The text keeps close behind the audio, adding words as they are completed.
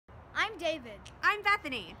I'm David. I'm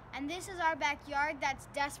Bethany. And this is our backyard that's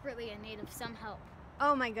desperately in need of some help.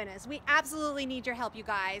 Oh my goodness, we absolutely need your help, you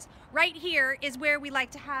guys. Right here is where we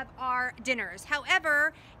like to have our dinners.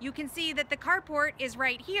 However, you can see that the carport is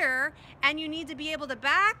right here, and you need to be able to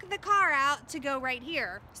back the car out to go right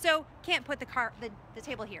here. So can't put the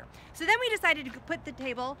table here. So then we decided to put the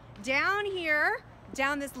table down here,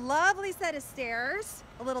 down this lovely set of stairs,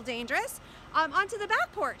 a little dangerous, onto the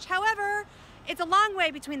back porch. However, it's a long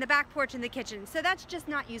way between the back porch and the kitchen, so that's just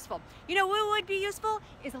not useful. You know what would be useful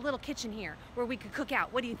is a little kitchen here where we could cook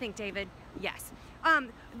out. What do you think, David? Yes.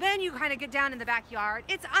 Then you kind of get down in the backyard.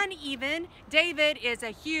 It's uneven. David is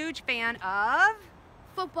a huge fan of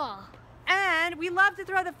football. And we love to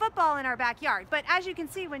throw the football in our backyard. But as you can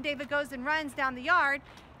see, when David goes and runs down the yard,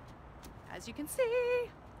 as you can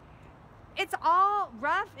see, it's all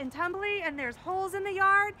rough and tumbly, and there's holes in the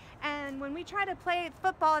yard, and when we try to play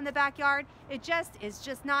football in the backyard, it is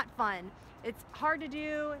just not fun. It's hard to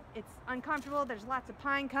do, it's uncomfortable, there's lots of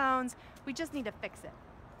pine cones. We just need to fix it.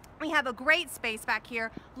 We have a great space back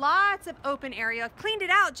here, lots of open area, cleaned it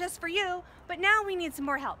out just for you, but now we need some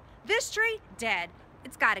more help. This tree, dead.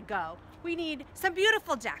 It's gotta go. We need some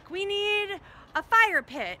beautiful deck. We need a fire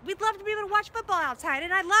pit. We'd love to be able to watch football outside,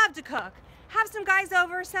 and I'd love to cook. Have some guys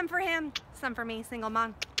over, some for him, some for me, single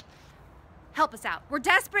mom. Help us out. We're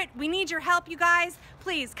desperate. We need your help, you guys.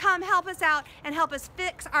 Please come help us out and help us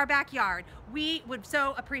fix our backyard. We would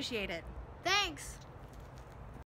so appreciate it. Thanks.